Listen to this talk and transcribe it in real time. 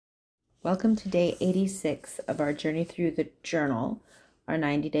Welcome to day 86 of our journey through the journal, our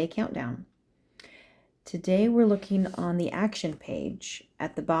 90-day countdown. Today we're looking on the action page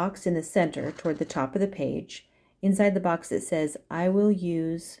at the box in the center toward the top of the page. Inside the box it says, I will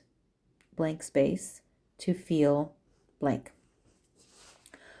use blank space to feel blank.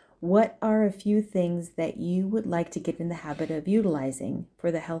 What are a few things that you would like to get in the habit of utilizing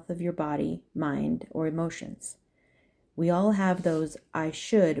for the health of your body, mind, or emotions? We all have those I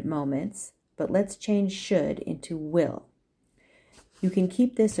should moments, but let's change should into will. You can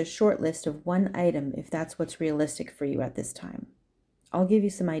keep this a short list of one item if that's what's realistic for you at this time. I'll give you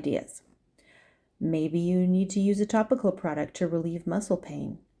some ideas. Maybe you need to use a topical product to relieve muscle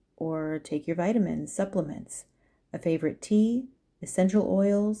pain, or take your vitamins, supplements, a favorite tea, essential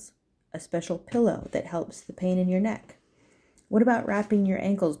oils, a special pillow that helps the pain in your neck. What about wrapping your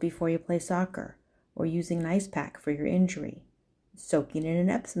ankles before you play soccer? Or using an ice pack for your injury, soaking in an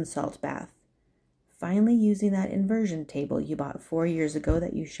Epsom salt bath, finally using that inversion table you bought 4 years ago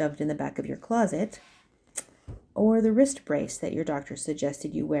that you shoved in the back of your closet, or the wrist brace that your doctor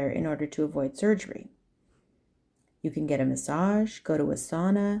suggested you wear in order to avoid surgery. You can get a massage, go to a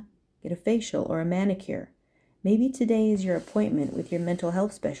sauna, get a facial or a manicure. Maybe today is your appointment with your mental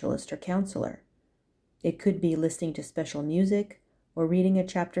health specialist or counselor. It could be listening to special music, or reading a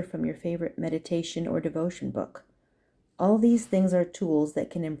chapter from your favorite meditation or devotion book. All these things are tools that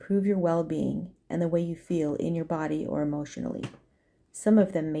can improve your well-being and the way you feel in your body or emotionally. Some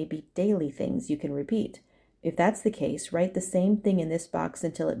of them may be daily things you can repeat. If that's the case, write the same thing in this box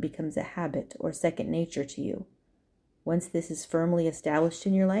until it becomes a habit or second nature to you. Once this is firmly established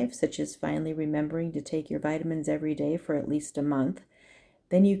in your life, such as finally remembering to take your vitamins every day for at least a month,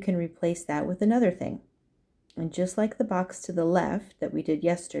 then you can replace that with another thing. And just like the box to the left that we did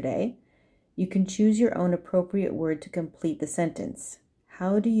yesterday, you can choose your own appropriate word to complete the sentence.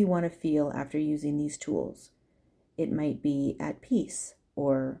 How do you want to feel after using these tools? It might be at peace,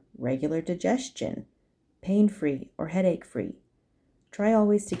 or regular digestion, pain-free or headache-free. Try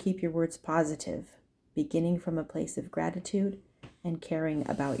always to keep your words positive, beginning from a place of gratitude and caring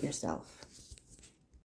about yourself.